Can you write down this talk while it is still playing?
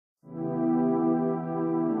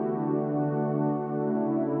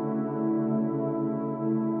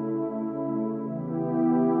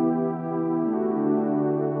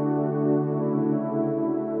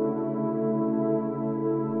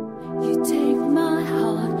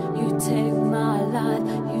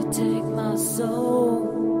soul.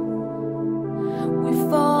 We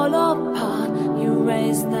fall apart, you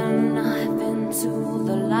raise the knife into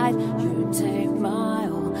the light. You take my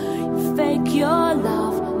all, you fake your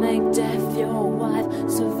love, make death your wife,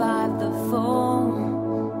 survive the fall.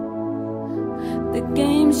 The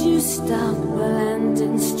games you start will end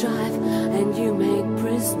in strife, and you make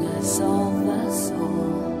prisoners of the soul.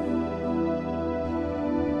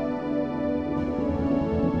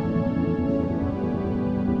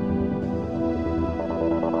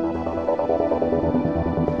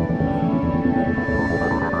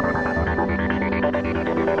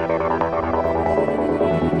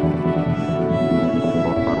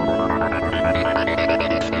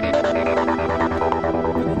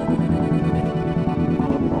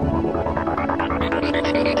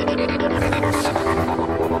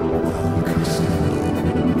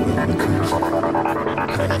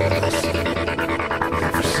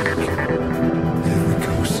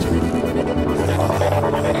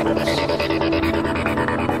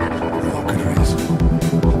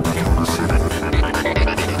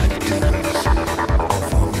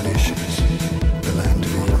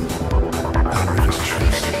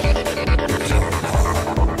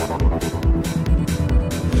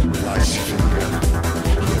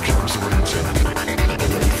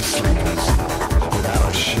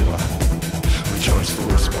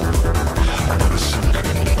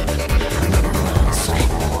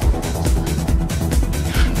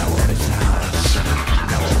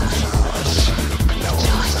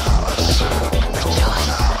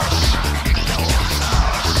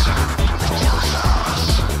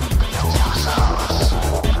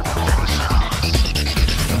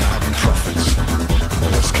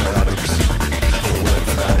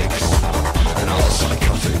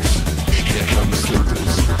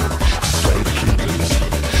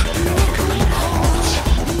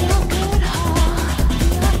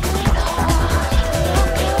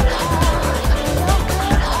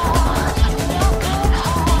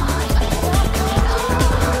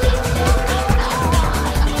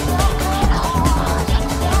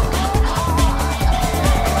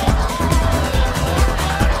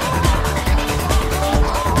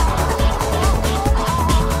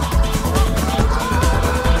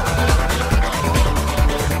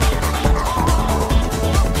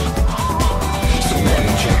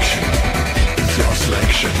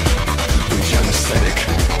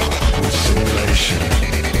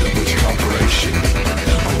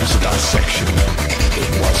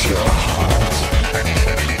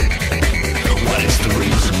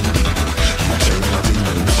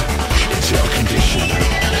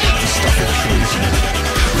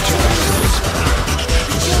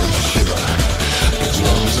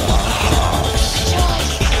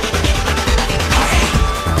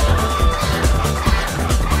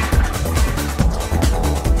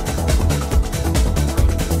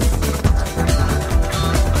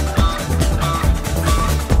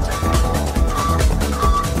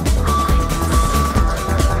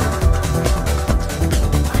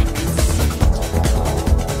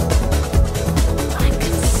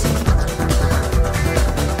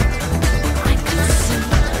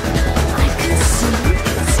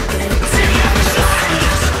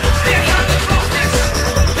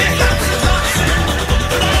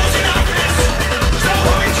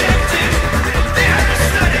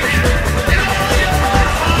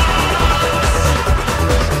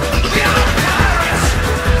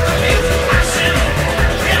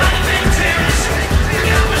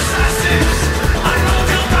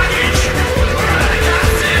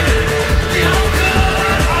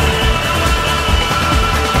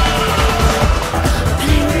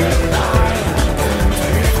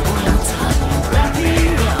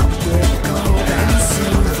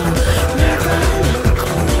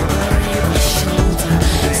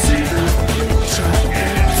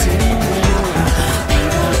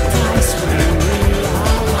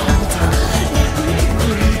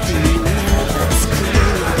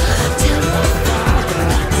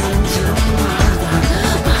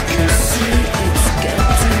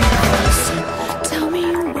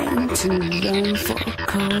 Run for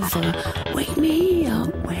cover, wake me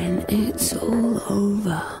up when it's all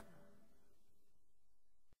over.